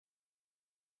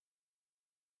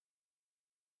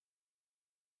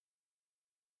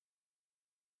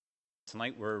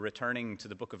Tonight we're returning to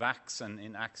the book of Acts, and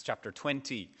in Acts chapter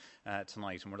 20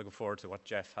 tonight, and we're looking forward to what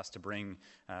Jeff has to bring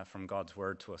from God's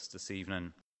word to us this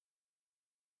evening.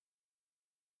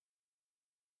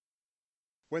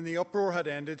 When the uproar had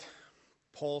ended,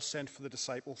 Paul sent for the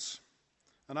disciples,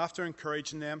 and after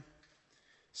encouraging them,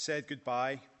 said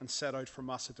goodbye and set out for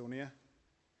Macedonia.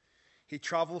 He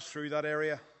traveled through that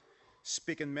area,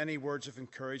 speaking many words of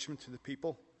encouragement to the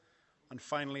people, and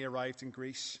finally arrived in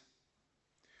Greece,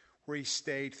 where he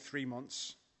stayed 3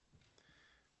 months.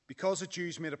 Because the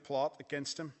Jews made a plot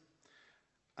against him,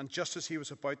 and just as he was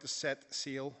about to set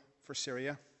sail for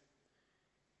Syria,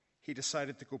 he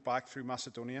decided to go back through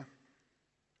Macedonia.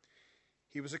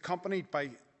 He was accompanied by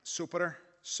Sopater,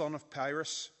 son of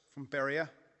Pyrrhus from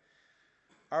Berea,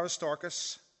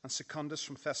 Aristarchus and Secundus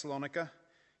from Thessalonica,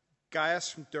 Gaius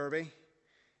from Derbe,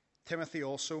 Timothy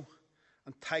also,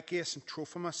 and Tychicus and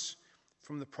Trophimus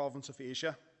from the province of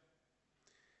Asia.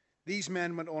 These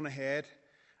men went on ahead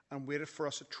and waited for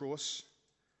us at Troas,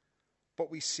 but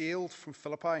we sailed from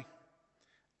Philippi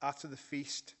after the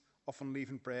feast of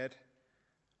unleavened bread,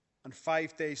 and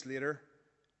 5 days later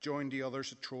joined the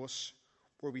others at Troas,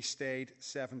 where we stayed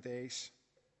 7 days.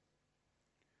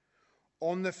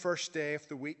 On the first day of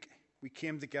the week, we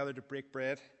came together to break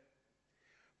bread.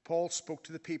 Paul spoke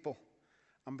to the people,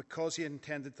 and because he had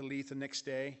intended to leave the next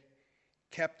day,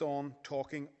 kept on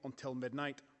talking until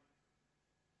midnight.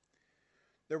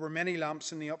 There were many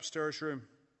lamps in the upstairs room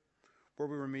where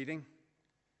we were meeting.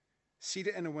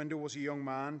 Seated in a window was a young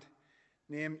man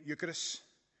named Eutychus,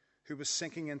 who was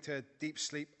sinking into a deep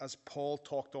sleep as Paul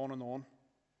talked on and on.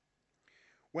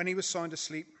 When he was sound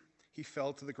asleep, he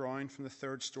fell to the ground from the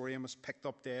third story and was picked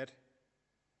up dead.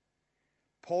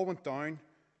 Paul went down,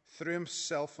 threw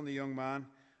himself on the young man,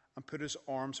 and put his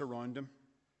arms around him.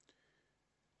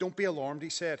 "Don't be alarmed," he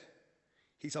said.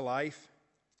 "He's alive."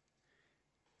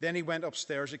 Then he went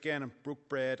upstairs again and broke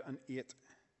bread and ate.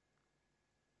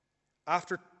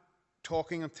 After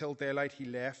talking until daylight, he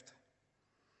left.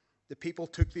 The people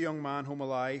took the young man home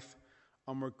alive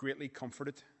and were greatly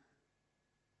comforted.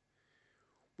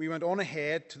 We went on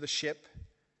ahead to the ship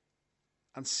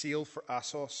and sailed for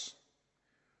Assos,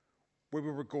 where we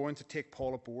were going to take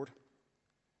Paul aboard.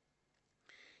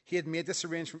 He had made this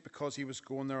arrangement because he was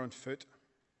going there on foot.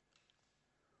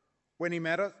 When he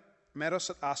met us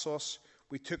at Assos,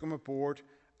 we took him aboard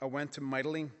and went to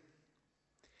Mytilene.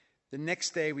 The next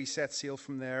day we set sail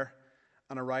from there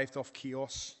and arrived off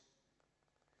Chios.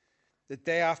 The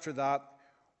day after that,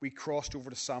 we crossed over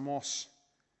to Samos,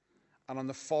 and on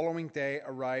the following day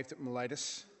arrived at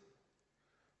Miletus.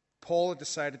 Paul had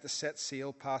decided to set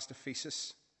sail past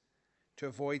Ephesus to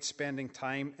avoid spending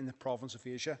time in the province of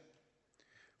Asia,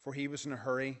 for he was in a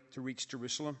hurry to reach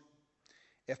Jerusalem,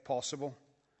 if possible,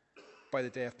 by the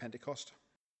day of Pentecost.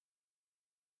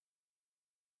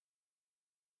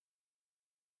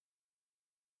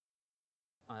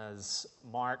 As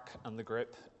Mark and the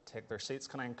group take their seats,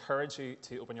 can I encourage you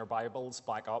to open your Bibles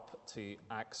back up to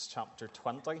Acts chapter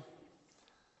 20.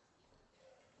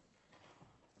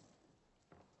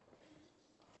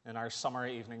 In our summer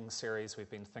evening series, we've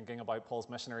been thinking about Paul's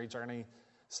missionary journey,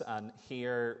 and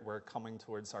here we're coming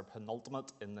towards our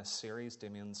penultimate in this series.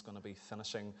 Damien's going to be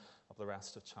finishing up the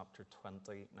rest of chapter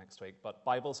 20 next week. But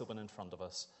Bible's open in front of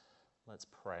us. Let's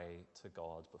pray to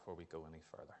God before we go any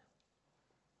further.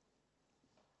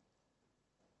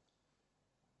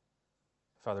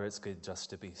 Father, it's good just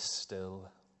to be still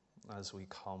as we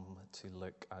come to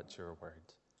look at your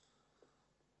word.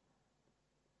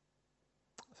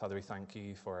 Father, we thank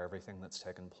you for everything that's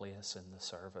taken place in the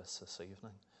service this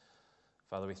evening.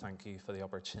 Father, we thank you for the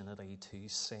opportunity to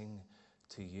sing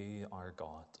to you, our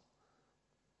God.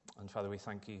 And Father, we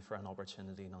thank you for an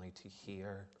opportunity now to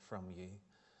hear from you,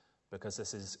 because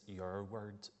this is your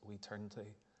word we turn to.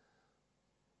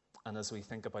 And as we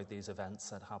think about these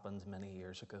events that happened many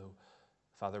years ago,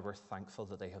 Father, we're thankful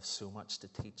that they have so much to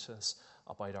teach us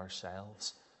about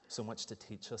ourselves, so much to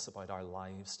teach us about our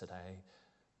lives today.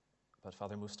 But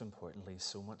Father, most importantly,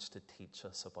 so much to teach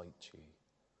us about you.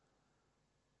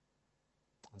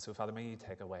 And so, Father, may you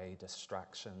take away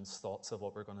distractions, thoughts of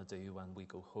what we're going to do when we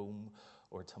go home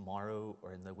or tomorrow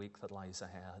or in the week that lies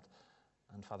ahead.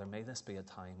 And Father, may this be a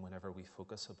time whenever we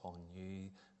focus upon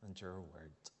you and your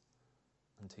word.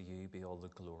 And to you be all the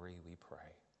glory, we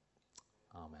pray.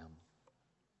 Amen.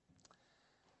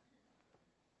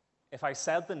 If I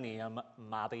said the name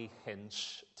Maddie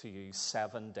Hinch to you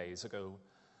 7 days ago,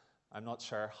 I'm not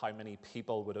sure how many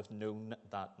people would have known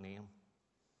that name.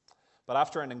 But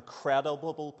after an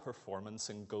incredible performance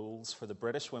in goals for the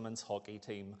British women's hockey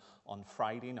team on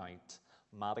Friday night,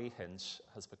 Maddie Hinch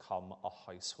has become a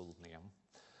household name.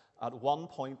 At one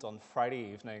point on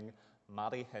Friday evening,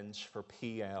 Matty Hinch for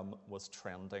PM was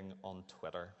trending on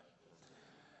Twitter.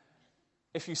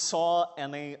 If you saw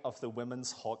any of the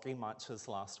women's hockey matches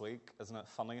last week, isn't it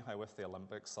funny how with the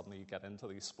Olympics suddenly you get into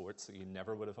these sports that you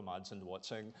never would have imagined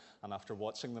watching, and after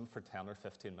watching them for 10 or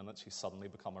 15 minutes you suddenly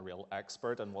become a real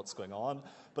expert in what's going on.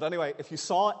 But anyway, if you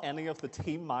saw any of the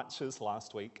team matches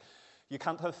last week, you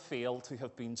can't have failed to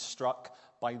have been struck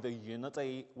by the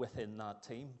unity within that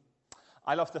team.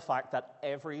 I love the fact that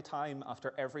every time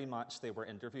after every match they were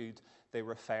interviewed, they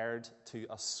referred to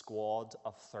a squad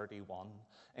of 31,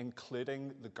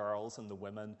 including the girls and the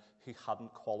women who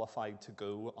hadn't qualified to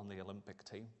go on the Olympic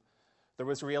team. There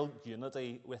was real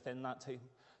unity within that team.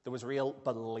 There was real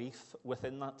belief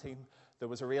within that team. There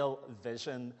was a real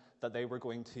vision that they were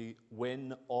going to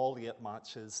win all 8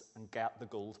 matches and get the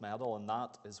gold medal, and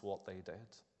that is what they did.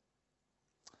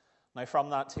 Now, from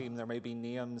that team, there may be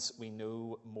names we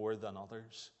know more than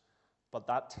others, but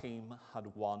that team had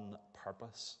one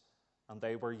purpose, and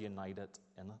they were united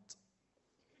in it.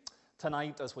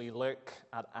 Tonight, as we look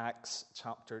at Acts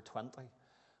chapter 20,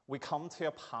 we come to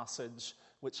a passage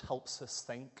which helps us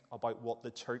think about what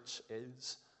the church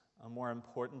is, and more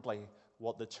importantly,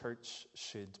 what the church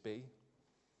should be.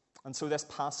 And so this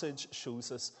passage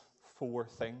shows us 4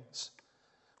 things.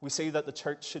 We see that the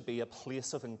church should be a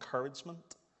place of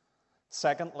encouragement.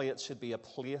 Secondly, it should be a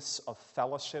place of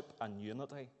fellowship and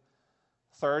unity.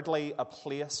 Thirdly, a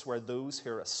place where those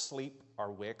who are asleep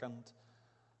are wakened.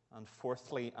 And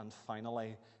fourthly and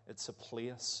finally, it's a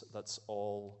place that's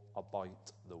all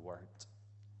about the Word.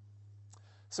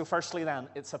 So firstly then,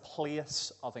 it's a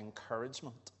place of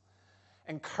encouragement.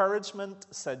 Encouragement,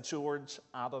 said George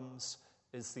Adams,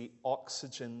 is the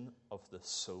oxygen of the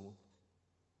soul.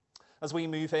 As we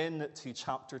move into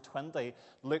chapter 20,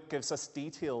 Luke gives us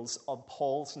details of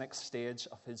Paul's next stage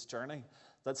of his journey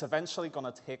that's eventually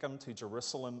going to take him to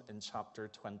Jerusalem in chapter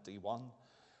 21.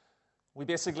 We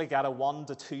basically get a 1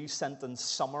 to 2 sentence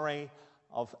summary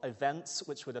of events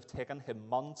which would have taken him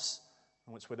months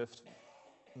and which would have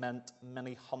meant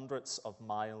many hundreds of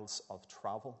miles of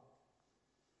travel.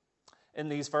 In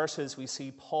these verses, we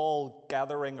see Paul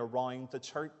gathering around the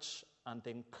church and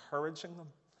encouraging them.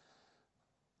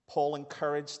 Paul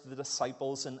encouraged the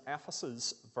disciples in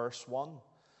Ephesus, verse 1.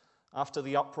 After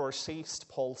the uproar ceased,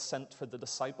 Paul sent for the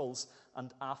disciples,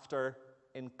 and after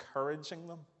encouraging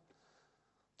them.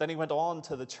 Then he went on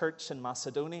to the church in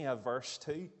Macedonia, verse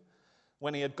 2.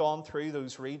 When he had gone through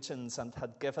those regions and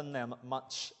had given them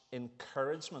much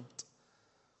encouragement.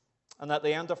 And at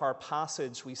the end of our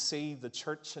passage, we see the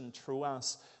church in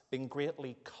Troas being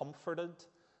greatly comforted.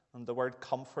 And the word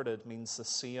comforted means the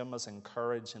same as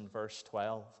encourage in verse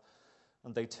 12.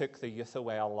 And they took the youth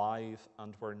away alive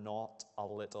and were not a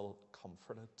little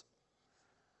comforted.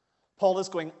 Paul is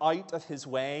going out of his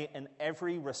way in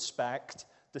every respect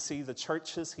to see the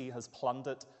churches he has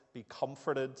planted be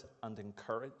comforted and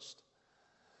encouraged.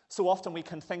 So often we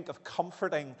can think of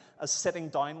comforting as sitting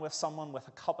down with someone with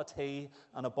a cup of tea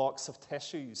and a box of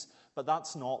tissues, but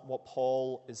that's not what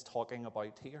Paul is talking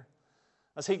about here.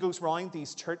 As he goes round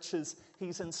these churches,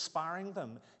 he's inspiring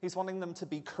them. He's wanting them to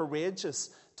be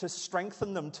courageous, to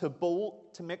strengthen them,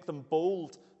 to make them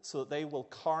bold so that they will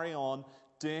carry on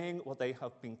doing what they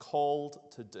have been called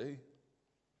to do.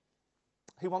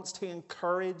 He wants to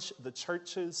encourage the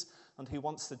churches, and he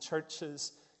wants the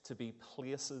churches to be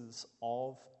places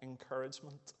of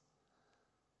encouragement.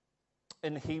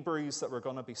 In Hebrews, that we're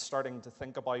going to be starting to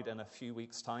think about in a few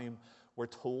weeks' time, we're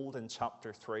told in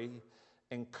chapter 3,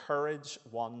 encourage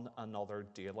one another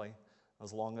daily,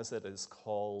 as long as it is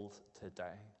called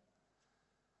today.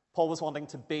 Paul was wanting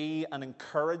to be an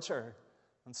encourager,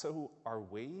 and so are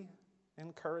we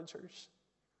encouragers?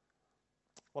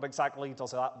 What exactly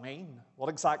does that mean? What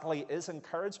exactly is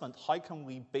encouragement? How can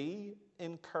we be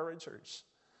encouragers?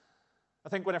 I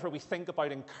think whenever we think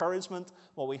about encouragement,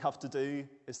 what we have to do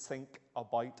is think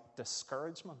about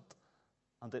discouragement,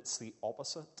 and it's the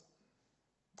opposite.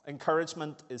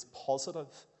 Encouragement is positive.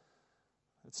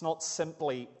 It's not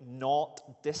simply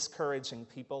not discouraging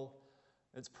people.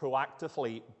 It's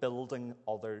proactively building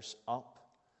others up.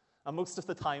 And most of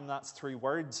the time that's through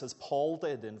words, as Paul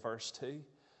did in verse 2.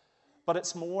 But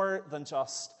it's more than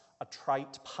just a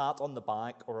trite pat on the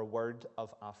back or a word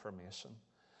of affirmation.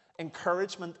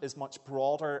 Encouragement is much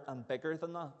broader and bigger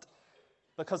than that,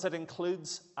 because it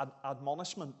includes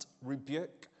admonishment,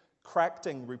 rebuke,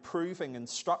 correcting, reproving,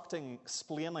 instructing,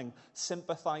 explaining,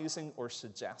 sympathizing, or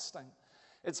suggesting.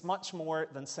 It's much more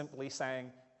than simply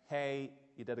saying, hey,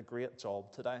 you did a great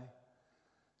job today.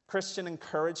 Christian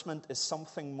encouragement is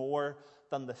something more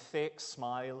than the fake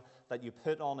smile that you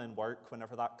put on in work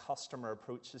whenever that customer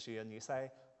approaches you and you say,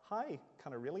 Hi,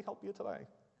 can I really help you today?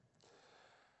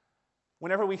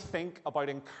 Whenever we think about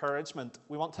encouragement,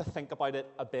 we want to think about it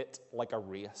a bit like a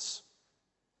race.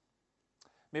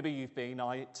 Maybe you've been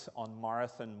out on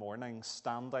marathon mornings,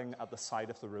 standing at the side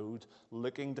of the road,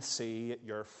 looking to see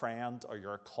your friend or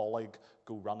your colleague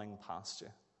go running past you.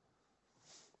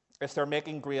 If they're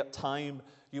making great time,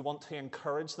 you want to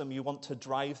encourage them, you want to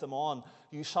drive them on.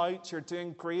 You shout, "You're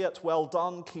doing great, well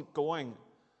done, keep going."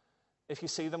 If you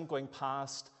see them going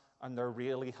past and they're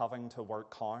really having to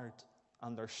work hard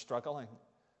and they're struggling,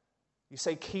 you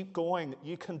say, "Keep going,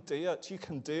 you can do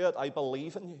it, I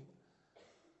believe in you."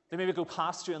 They maybe go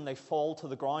past you and they fall to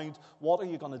the ground. What are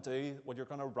you going to do? Well, you're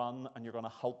going to run and you're going to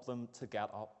help them to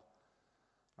get up.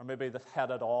 Or maybe they've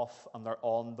headed off and they're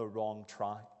on the wrong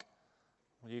track.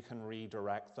 Well, you can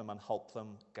redirect them and help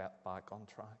them get back on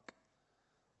track.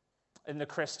 In the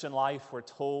Christian life, we're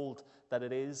told that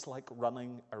it is like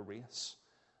running a race.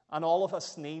 And all of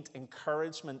us need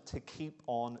encouragement to keep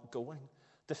on going,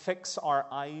 to fix our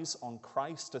eyes on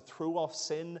Christ, to throw off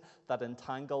sin that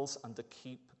entangles, and to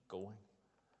keep going.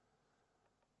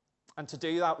 And to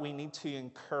do that, we need to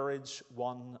encourage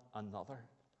one another.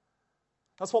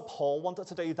 That's what Paul wanted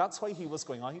to do. That's why he was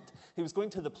going out. He was going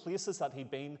to the places that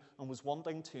he'd been and was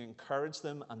wanting to encourage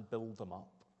them and build them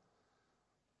up.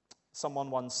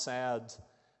 Someone once said,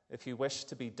 "If you wish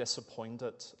to be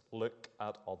disappointed, look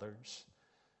at others.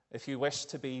 If you wish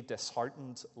to be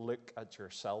disheartened, look at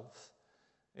yourself.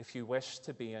 If you wish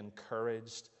to be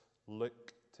encouraged,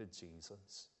 look to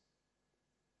Jesus."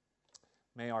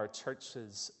 May our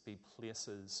churches be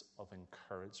places of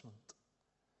encouragement.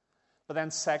 But then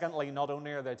secondly, not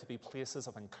only are they to be places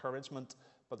of encouragement,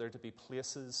 but they're to be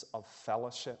places of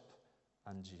fellowship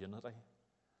and unity.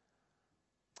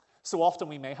 So often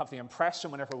we may have the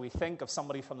impression, whenever we think of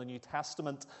somebody from the New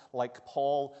Testament like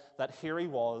Paul, that here he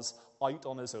was out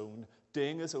on his own,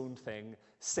 doing his own thing,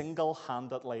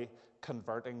 single-handedly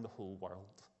converting the whole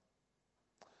world.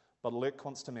 But Luke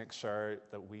wants to make sure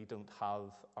that we don't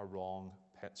have a wrong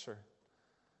picture.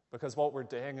 Because what we're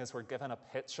doing is we're given a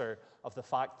picture of the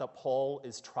fact that Paul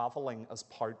is traveling as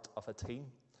part of a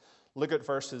team. Look at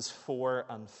verses 4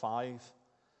 and 5.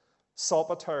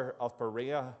 Sopater of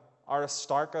Berea,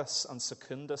 Aristarchus and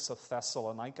Secundus of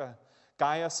Thessalonica,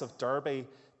 Gaius of Derbe,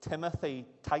 Timothy,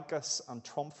 Tychus, and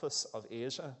Trophimus of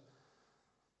Asia.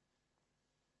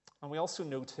 And we also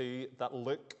know too that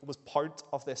Luke was part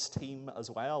of this team as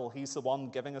well. He's the one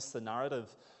giving us the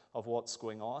narrative of what's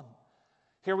going on.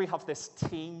 Here we have this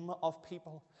team of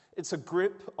people. It's a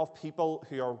group of people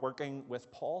who are working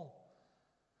with Paul.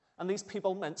 And these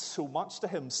people meant so much to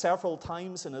him. Several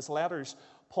times in his letters,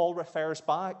 Paul refers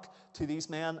back to these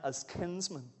men as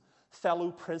kinsmen,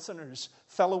 fellow prisoners,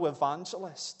 fellow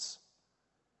evangelists.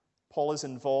 Paul is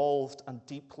involved and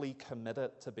deeply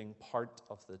committed to being part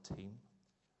of the team.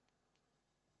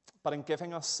 But in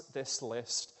giving us this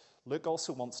list, Luke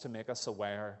also wants to make us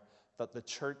aware that the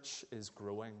church is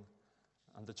growing,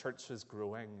 and the church is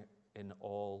growing in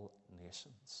all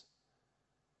nations.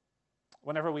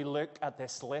 Whenever we look at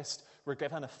this list, we're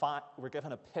given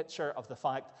a picture of the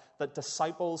fact that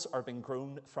disciples are being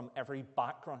grown from every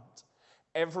background,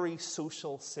 every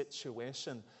social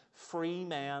situation, free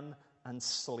men and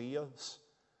slaves.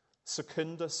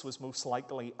 Secundus was most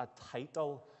likely a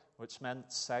title, which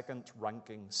meant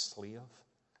second-ranking slave.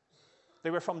 They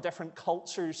were from different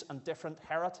cultures and different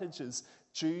heritages,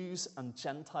 Jews and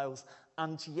Gentiles,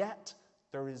 and yet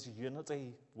there is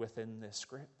unity within this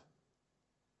group.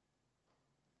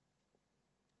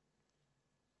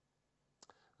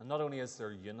 And not only is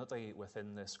there unity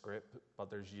within this group,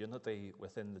 but there's unity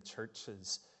within the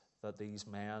churches that these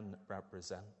men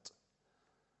represent.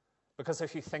 Because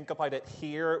if you think about it,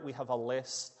 here we have a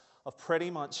list of pretty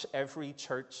much every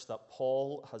church that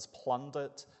Paul has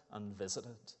planted and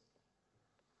visited.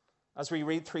 As we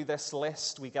read through this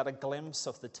list, we get a glimpse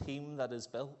of the team that is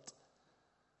built.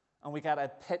 And we get a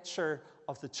picture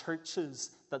of the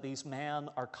churches that these men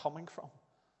are coming from.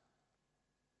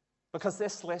 Because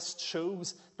this list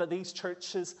shows that these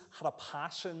churches had a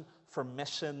passion for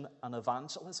mission and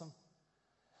evangelism.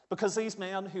 Because these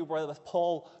men who were with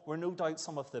Paul were no doubt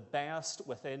some of the best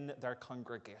within their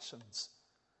congregations.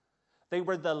 They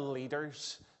were the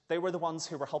leaders. They were the ones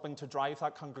who were helping to drive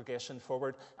that congregation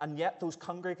forward. And yet those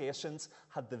congregations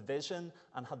had the vision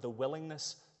and had the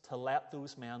willingness to let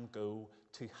those men go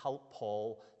to help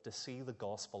Paul to see the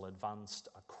gospel advanced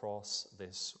across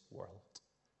this world.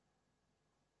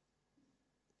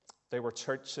 They were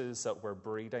churches that were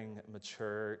breeding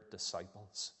mature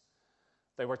disciples.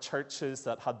 They were churches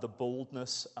that had the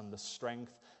boldness and the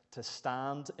strength to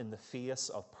stand in the face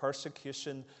of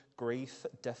persecution, grief,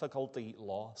 difficulty,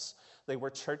 loss. They were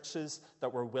churches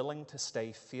that were willing to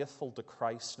stay faithful to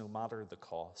Christ no matter the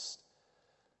cost.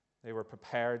 They were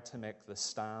prepared to make the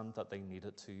stand that they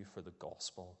needed to for the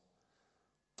gospel.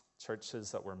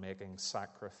 Churches that were making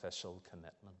sacrificial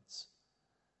commitments.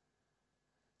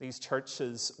 These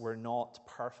churches were not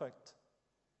perfect.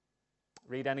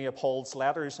 Read any of Paul's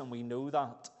letters and we know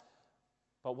that.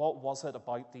 But what was it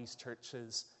about these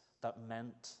churches that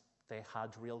meant they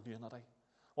had real unity?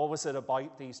 What was it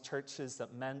about these churches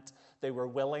that meant they were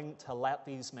willing to let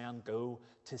these men go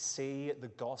to see the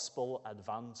gospel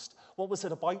advanced? What was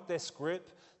it about this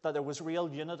group that there was real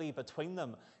unity between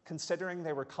them, considering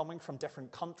they were coming from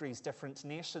different countries, different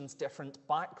nations, different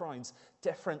backgrounds,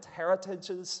 different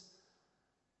heritages?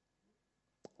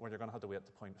 Well, you're going to have to wait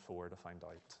to point 4 to find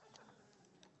out.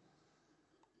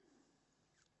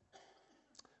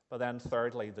 But then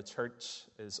thirdly, the church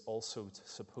is also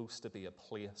supposed to be a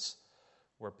place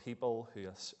where people who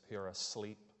are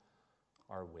asleep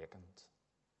are wakened.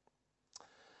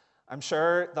 I'm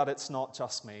sure that it's not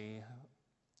just me.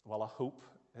 Well, I hope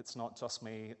it's not just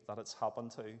me that it's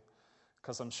happened to,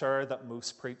 because I'm sure that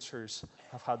most preachers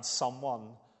have had someone,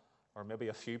 or maybe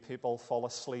a few people, fall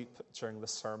asleep during the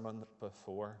sermon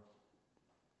before.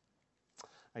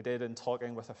 I did, in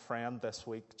talking with a friend this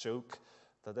week, joke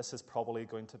that this is probably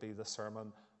going to be the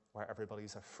sermon where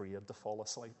everybody's afraid to fall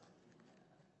asleep.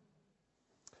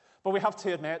 But we have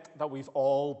to admit that we've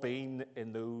all been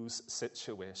in those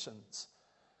situations,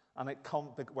 and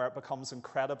where it becomes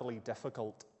incredibly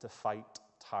difficult to fight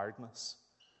tiredness.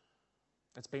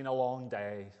 It's been a long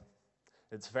day.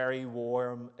 It's very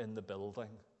warm in the building.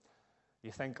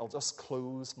 You think, I'll just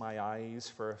close my eyes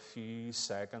for a few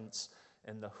seconds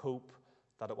in the hope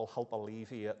that it will help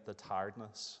alleviate the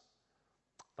tiredness.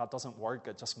 That doesn't work.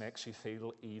 It just makes you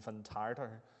feel even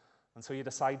tireder. And so you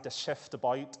decide to shift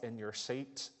about in your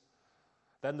seat.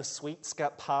 Then the sweets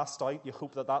get passed out. You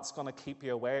hope that that's going to keep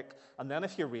you awake. And then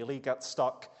if you really get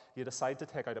stuck, you decide to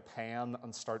take out a pen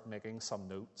and start making some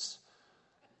notes.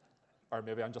 Or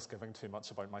maybe I'm just giving too much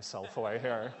about myself away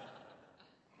here.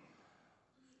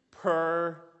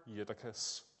 Poor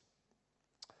Eutychus.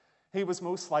 He was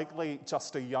most likely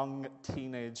just a young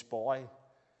teenage boy.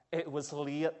 It was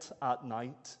late at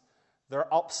night. They're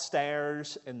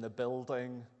upstairs in the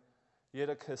building.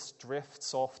 Eutychus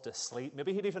drifts off to sleep.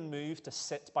 Maybe he'd even moved to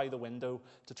sit by the window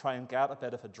to try and get a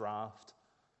bit of a draft.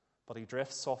 But he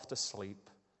drifts off to sleep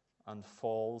and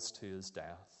falls to his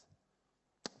death.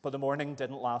 But the morning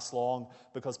didn't last long,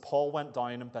 because Paul went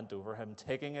down and bent over him,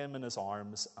 taking him in his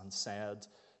arms, and said,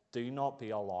 "Do not be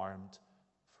alarmed,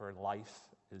 for life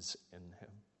is in him."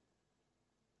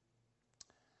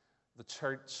 The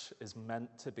church is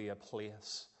meant to be a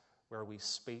place where we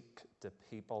speak to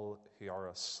people who are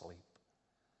asleep.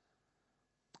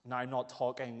 Now, I'm not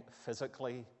talking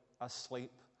physically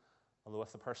asleep, although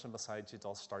if the person beside you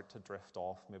does start to drift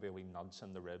off, maybe a wee nudge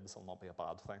in the ribs will not be a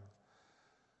bad thing.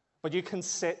 But you can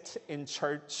sit in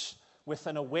church with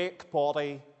an awake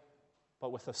body,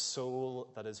 but with a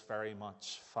soul that is very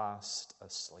much fast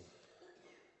asleep.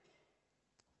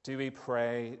 Do we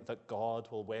pray that God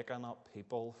will waken up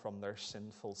people from their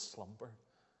sinful slumber?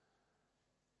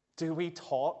 Do we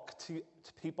talk to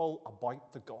people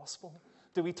about the gospel?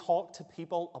 Do we talk to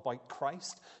people about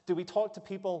Christ? Do we talk to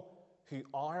people who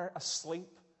are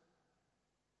asleep?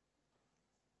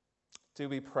 Do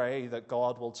we pray that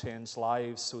God will change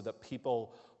lives so that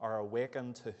people are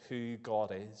awakened to who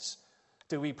God is?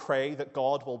 Do we pray that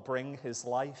God will bring his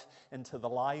life into the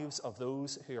lives of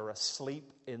those who are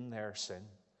asleep in their sin?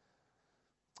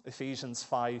 Ephesians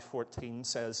 5:14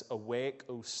 says, "Awake,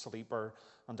 O sleeper,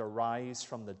 and arise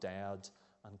from the dead,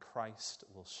 and Christ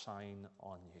will shine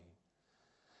on you."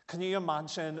 Can you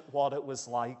imagine what it was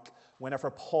like whenever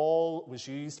Paul was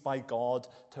used by God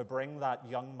to bring that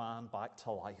young man back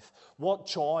to life? What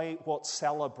joy, what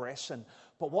celebration.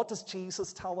 But what does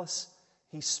Jesus tell us?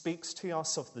 He speaks to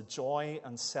us of the joy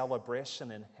and celebration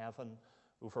in heaven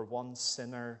over one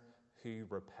sinner who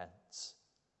repents.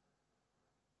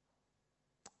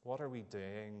 What are we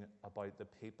doing about the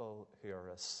people who are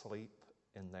asleep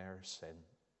in their sin?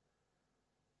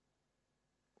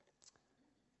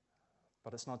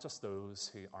 But it's not just those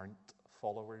who aren't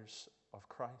followers of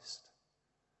Christ.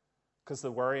 Because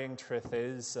the worrying truth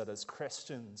is that as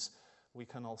Christians, we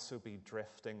can also be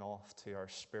drifting off to our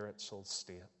spiritual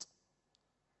state.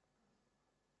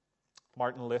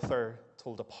 Martin Luther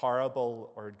told a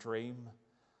parable or dream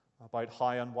about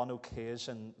how on one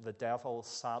occasion the devil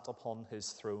sat upon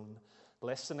his throne,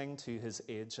 listening to his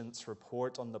agents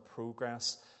report on the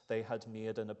progress they had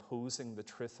made in opposing the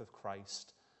truth of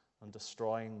Christ and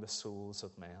destroying the souls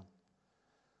of men.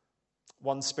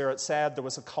 One spirit said there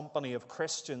was a company of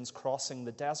Christians crossing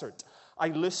the desert. I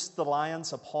loosed the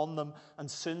lions upon them, and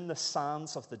soon the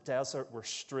sands of the desert were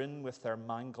strewn with their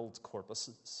mangled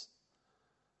corpses.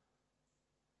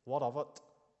 What of it?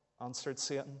 Answered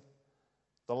Satan.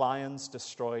 The lions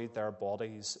destroyed their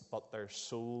bodies, but their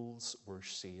souls were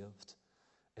saved.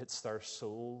 It's their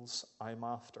souls I'm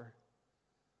after.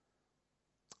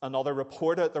 Another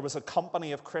reported there was a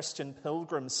company of Christian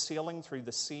pilgrims sailing through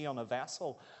the sea on a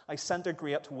vessel. I sent a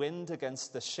great wind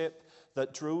against the ship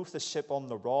that drove the ship on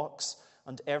the rocks,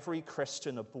 and every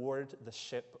Christian aboard the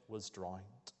ship was drowned.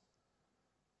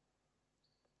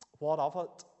 What of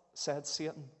it? Said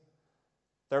Satan.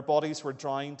 Their bodies were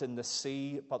drowned in the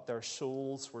sea, but their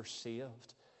souls were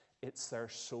saved. It's their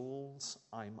souls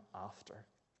I'm after.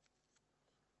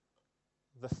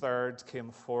 The third came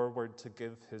forward to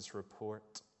give his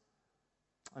report.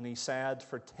 And he said,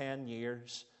 for 10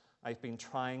 years, I've been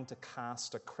trying to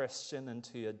cast a Christian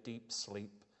into a deep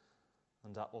sleep,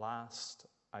 and at last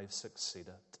I've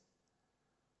succeeded.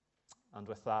 And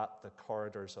with that, the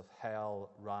corridors of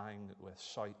hell rang with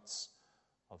shouts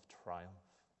of triumph.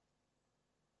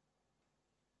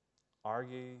 Are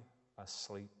you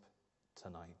asleep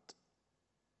tonight?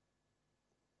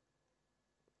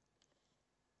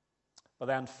 But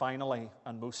then finally,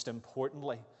 and most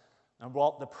importantly, and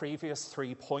what the previous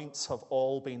 3 points have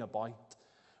all been about,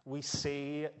 we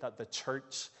see that the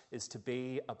church is to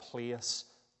be a place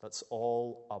that's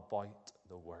all about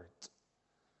the Word.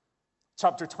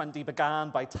 Chapter 20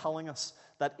 began by telling us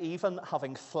that even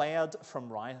having fled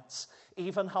from riots,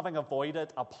 even having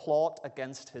avoided a plot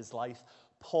against his life,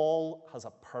 Paul has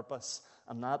a purpose,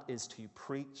 and that is to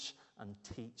preach and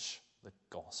teach the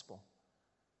gospel.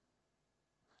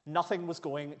 Nothing was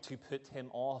going to put him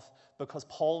off because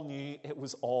Paul knew it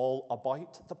was all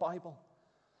about the Bible.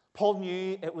 Paul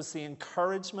knew it was the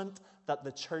encouragement that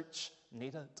the church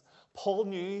needed. Paul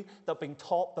knew that being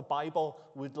taught the Bible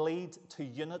would lead to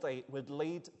unity, would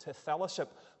lead to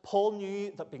fellowship. Paul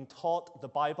knew that being taught the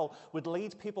Bible would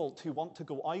lead people to want to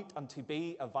go out and to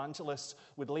be evangelists,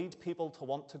 would lead people to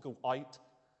want to go out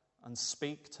and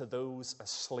speak to those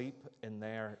asleep in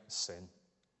their sin.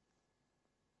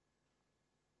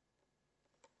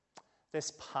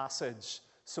 This passage,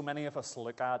 so many of us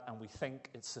look at and we think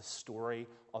it's the story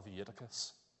of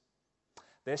Eutychus.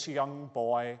 This young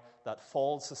boy that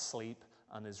falls asleep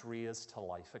and is raised to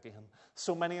life again.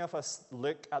 So many of us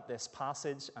look at this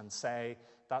passage and say,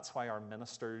 that's why our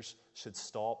ministers should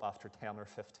stop after 10 or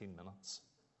 15 minutes.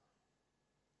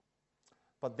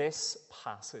 But this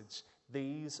passage,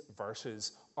 these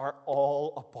verses, are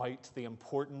all about the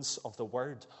importance of the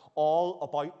Word, all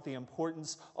about the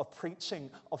importance of preaching,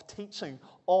 of teaching,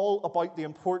 all about the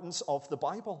importance of the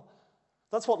Bible.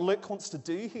 That's what Luke wants to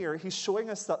do here. He's showing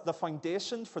us that the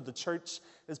foundation for the church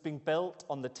is being built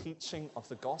on the teaching of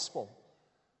the gospel.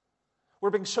 We're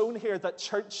being shown here that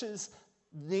churches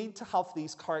need to have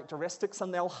these characteristics,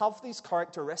 and they'll have these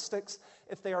characteristics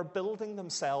if they are building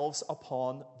themselves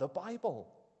upon the Bible.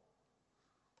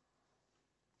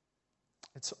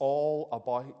 It's all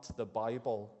about the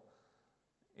Bible,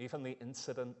 even the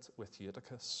incident with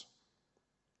Eutychus.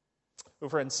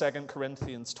 Over in 2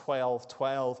 Corinthians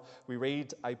 12:12, we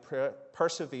read, I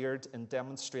persevered in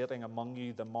demonstrating among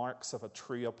you the marks of a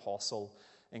true apostle,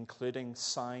 including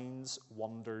signs,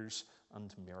 wonders,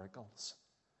 and miracles.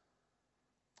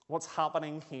 What's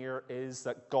happening here is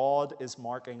that God is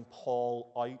marking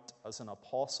Paul out as an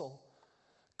apostle.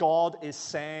 God is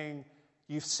saying,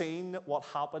 you've seen what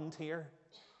happened here.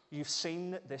 You've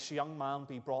seen this young man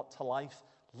be brought to life.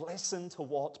 Listen to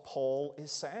what Paul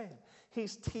is saying.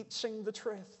 He's teaching the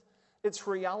truth. It's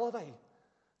reality.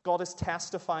 God is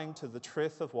testifying to the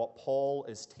truth of what Paul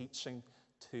is teaching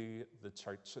to the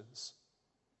churches.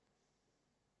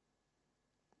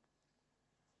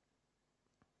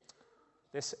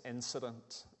 This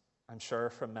incident, I'm sure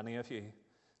for many of you,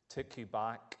 took you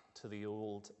back to the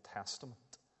Old Testament,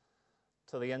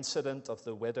 to the incident of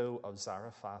the widow of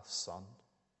Zarephath's son.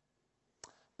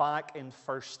 Back in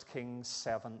 1 Kings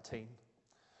 17,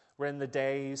 we're in the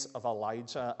days of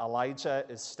Elijah. Elijah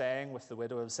is staying with the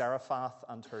widow of Zarephath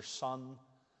and her son,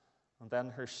 and then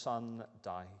her son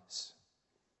dies.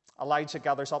 Elijah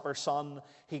gathers up her son,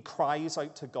 he cries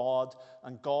out to God,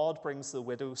 and God brings the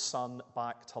widow's son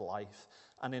back to life.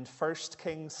 And in 1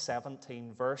 Kings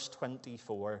 17, verse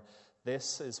 24,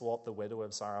 this is what the widow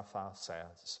of Zarephath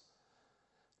says.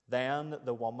 Then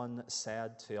the woman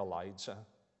said to Elijah,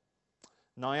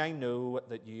 now I know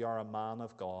that you are a man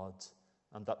of God,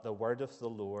 and that the word of the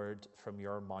Lord from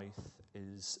your mouth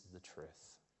is the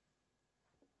truth.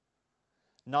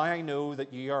 Now I know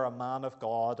that ye are a man of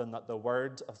God, and that the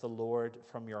word of the Lord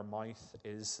from your mouth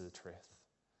is the truth.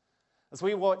 As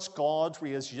we watch God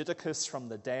raise Eutychus from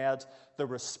the dead, the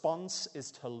response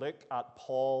is to look at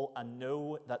Paul and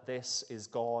know that this is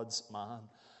God's man,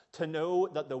 to know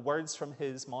that the words from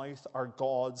his mouth are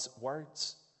God's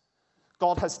words.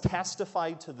 God has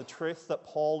testified to the truth that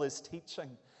Paul is teaching.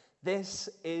 This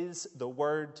is the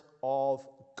word of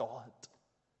God.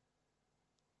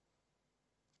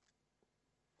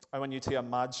 I want you to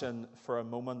imagine for a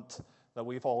moment that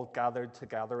we've all gathered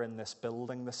together in this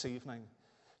building this evening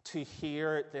to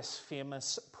hear this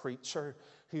famous preacher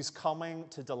who's coming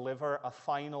to deliver a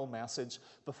final message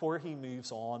before he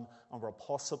moves on and we'll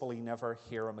possibly never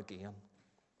hear him again.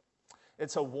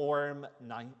 It's a warm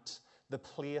night. The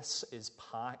place is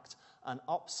packed, and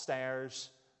upstairs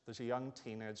there's a young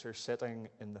teenager sitting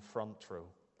in the front row.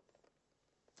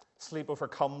 Sleep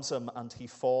overcomes him and he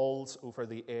falls over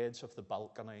the edge of the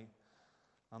balcony.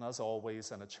 And as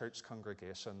always in a church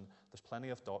congregation, there's plenty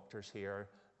of doctors here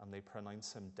and they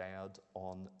pronounce him dead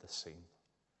on the scene.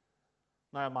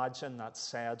 Now imagine that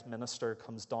said minister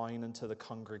comes down into the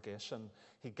congregation.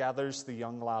 He gathers the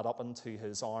young lad up into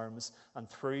his arms, and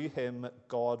through him,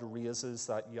 God raises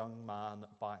that young man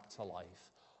back to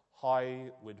life. How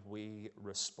would we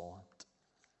respond?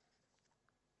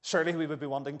 Surely we would be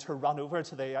wanting to run over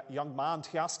to the young man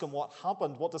to ask him what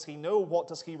happened. What does he know? What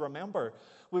does he remember?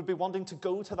 We'd be wanting to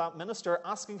go to that minister,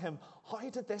 asking him, how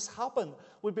did this happen?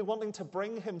 We'd be wanting to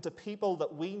bring him to people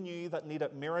that we knew that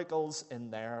needed miracles in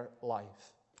their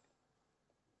life.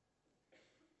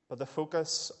 But the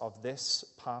focus of this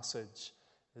passage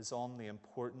is on the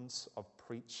importance of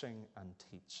preaching and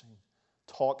teaching,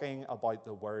 talking about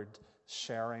the word,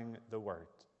 sharing the word.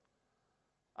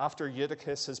 After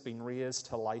Eutychus has been raised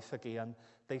to life again,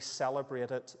 they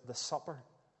celebrated the supper.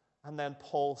 And then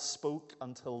Paul spoke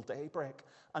until daybreak.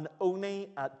 And only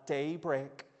at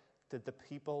daybreak did the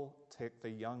people take the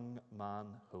young man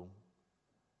home.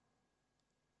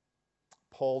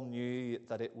 Paul knew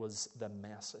that it was the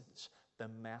message, the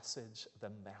message,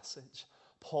 the message.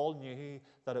 Paul knew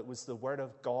that it was the word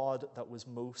of God that was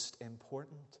most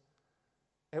important.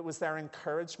 It was their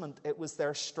encouragement. It was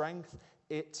their strength.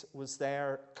 It was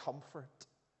their comfort.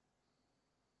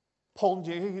 Paul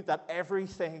knew that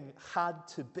everything had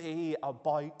to be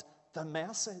about the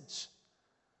message.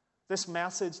 This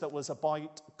message that was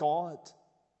about God,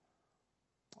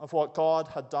 of what God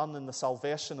had done in the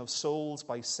salvation of souls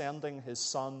by sending his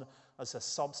Son as a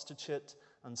substitute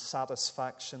and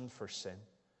satisfaction for sin.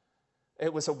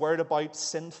 It was a word about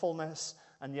sinfulness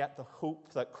and yet the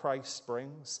hope that Christ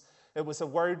brings. It was a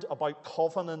word about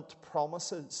covenant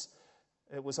promises.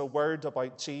 It was a word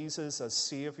about Jesus as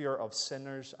Savior of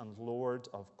sinners and Lord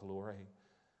of glory.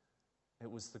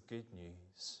 It was the good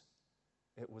news.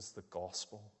 It was the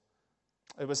gospel.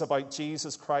 It was about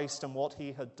Jesus Christ and what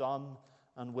he had done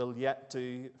and will yet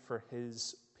do for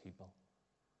his people.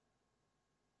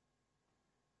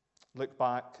 Look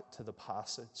back to the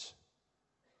passage.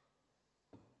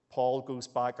 Paul goes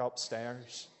back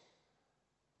upstairs.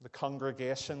 The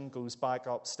congregation goes back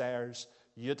upstairs.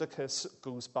 Eutychus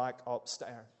goes back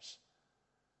upstairs.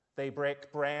 They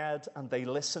break bread and they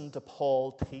listen to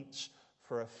Paul teach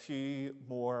for a few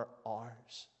more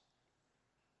hours.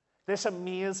 This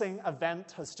amazing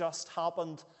event has just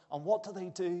happened, and what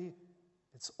do?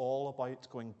 It's all about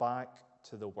going back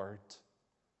to the Word.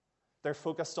 They're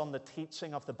focused on the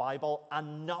teaching of the Bible,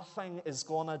 and nothing is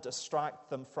going to distract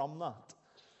them from that.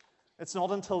 It's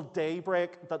not until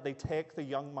daybreak that they take the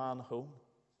young man home.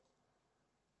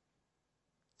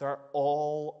 They're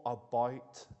all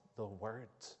about the Word.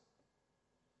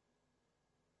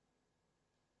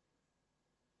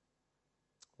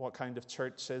 What kind of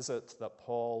church is it that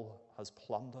Paul has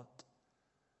plundered?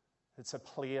 It's a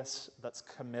place that's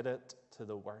committed to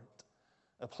the Word.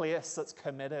 A place that's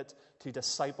committed to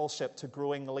discipleship, to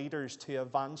growing leaders, to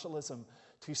evangelism,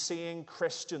 to seeing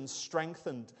Christians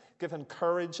strengthened, given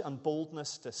courage and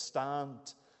boldness to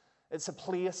stand. It's a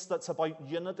place that's about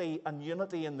unity and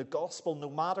unity in the gospel, no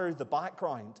matter the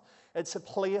background. It's a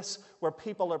place where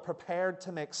people are prepared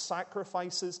to make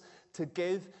sacrifices, to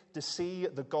give, to see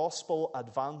the gospel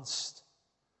advanced.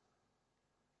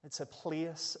 It's a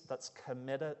place that's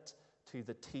committed to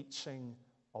the teaching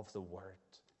of the Word.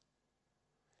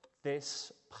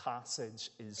 This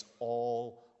passage is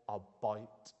all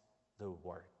about the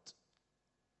Word.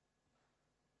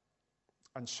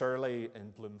 And surely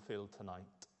in Bloomfield tonight,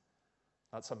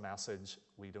 that's a message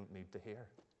we don't need to hear.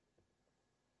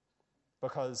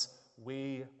 Because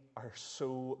we are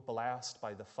so blessed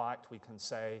by the fact we can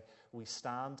say we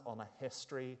stand on a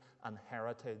history and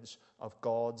heritage of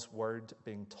God's word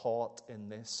being taught in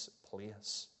this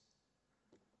place.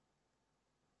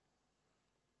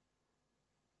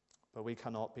 But we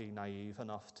cannot be naive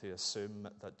enough to assume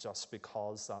that just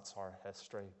because that's our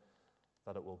history,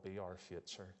 that it will be our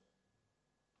future.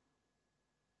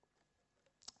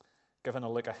 Given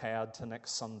a look ahead to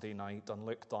next Sunday night and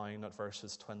look down at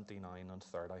verses 29 and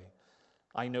 30,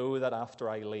 I know that after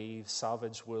I leave,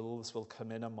 savage wolves will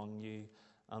come in among you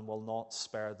and will not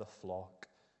spare the flock.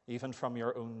 Even from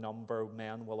your own number,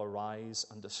 men will arise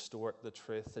and distort the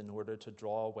truth in order to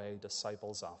draw away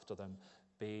disciples after them.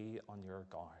 Be on your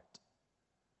guard.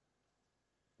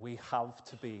 We have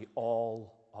to be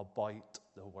all about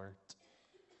the word.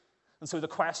 And so the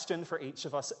question for each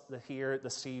of us here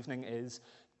this evening is,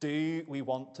 do we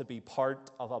want to be part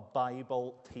of a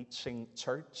Bible-teaching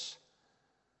church?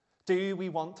 Do we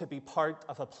want to be part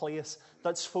of a place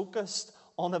that's focused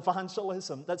on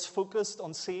evangelism, that's focused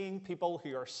on seeing people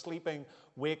who are sleeping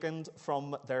wakened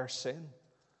from their sin?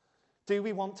 Do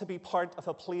we want to be part of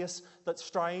a place that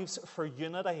strives for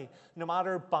unity, no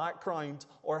matter background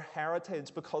or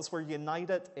heritage, because we're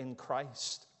united in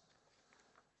Christ?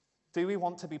 Do we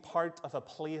want to be part of a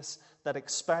place that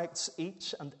expects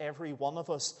each and every one of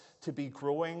us to be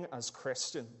growing as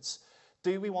Christians?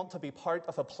 Do we want to be part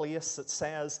of a place that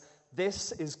says,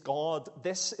 this is God,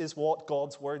 this is what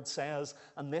God's word says,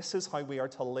 and this is how we are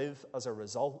to live as a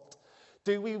result?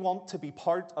 Do we want to be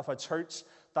part of a church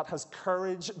that has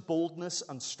courage, boldness,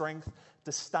 and strength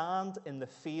to stand in the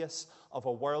face of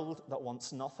a world that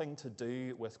wants nothing to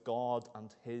do with God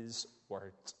and His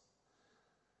word?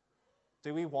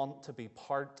 Do we want to be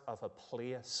part of a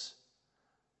place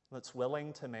that's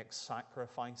willing to make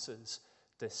sacrifices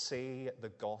to see the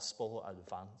gospel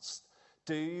advanced?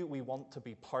 Do we want to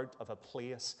be part of a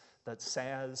place that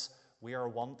says we are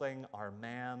wanting our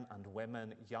men and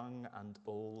women, young and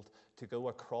old, to go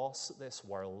across this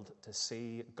world to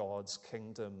see God's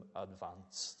kingdom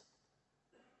advanced?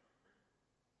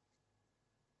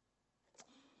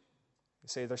 You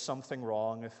see, there's something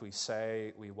wrong if we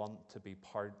say we want to be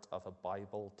part of a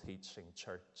Bible-teaching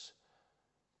church,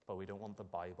 but we don't want the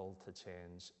Bible to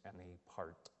change any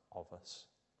part of us.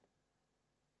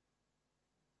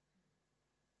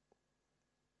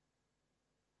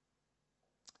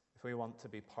 If we want to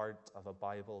be part of a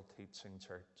Bible-teaching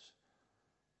church,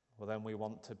 well, then we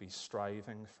want to be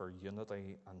striving for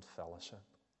unity and fellowship.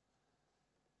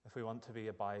 If we want to be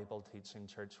a Bible-teaching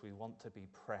church, we want to be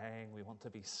praying, we want to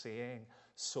be seeing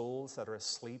souls that are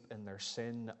asleep in their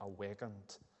sin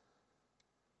awakened.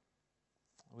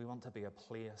 We want to be a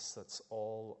place that's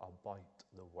all about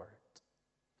the Word.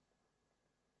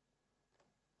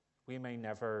 We may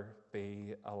never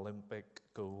be Olympic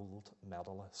gold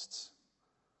medalists,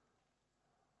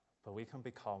 but we can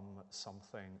become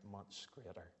something much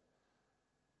greater.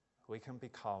 We can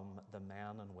become the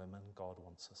men and women God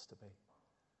wants us to be.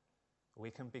 We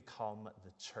can become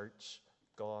the church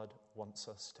God wants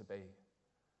us to be.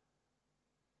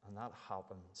 And that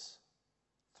happens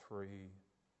through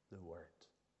the Word.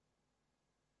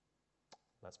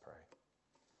 Let's pray.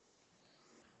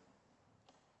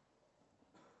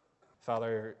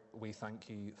 Father, we thank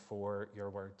you for your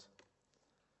word.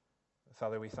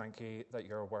 Father, we thank you that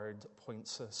your word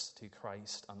points us to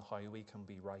Christ and how we can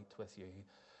be right with you.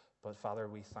 But Father,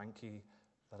 we thank you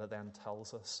that it then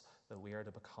tells us that we are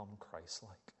to become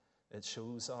Christ-like. It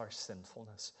shows our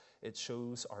sinfulness. It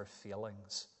shows our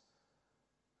failings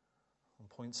and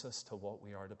points us to what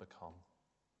we are to become.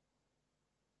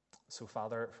 So,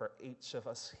 Father, for each of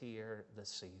us here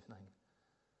this evening,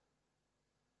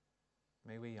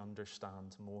 may we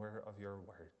understand more of your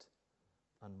word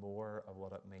and more of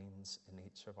what it means in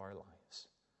each of our lives.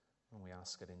 And we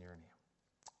ask it in your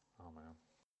name. Amen.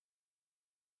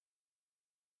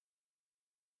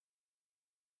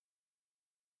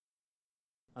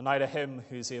 And now to him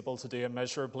who is able to do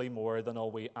immeasurably more than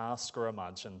all we ask or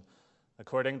imagine,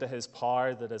 according to his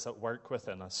power that is at work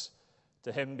within us,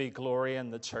 to him be glory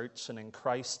in the church and in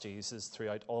Christ Jesus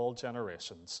throughout all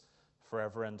generations,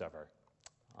 forever and ever.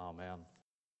 Amen.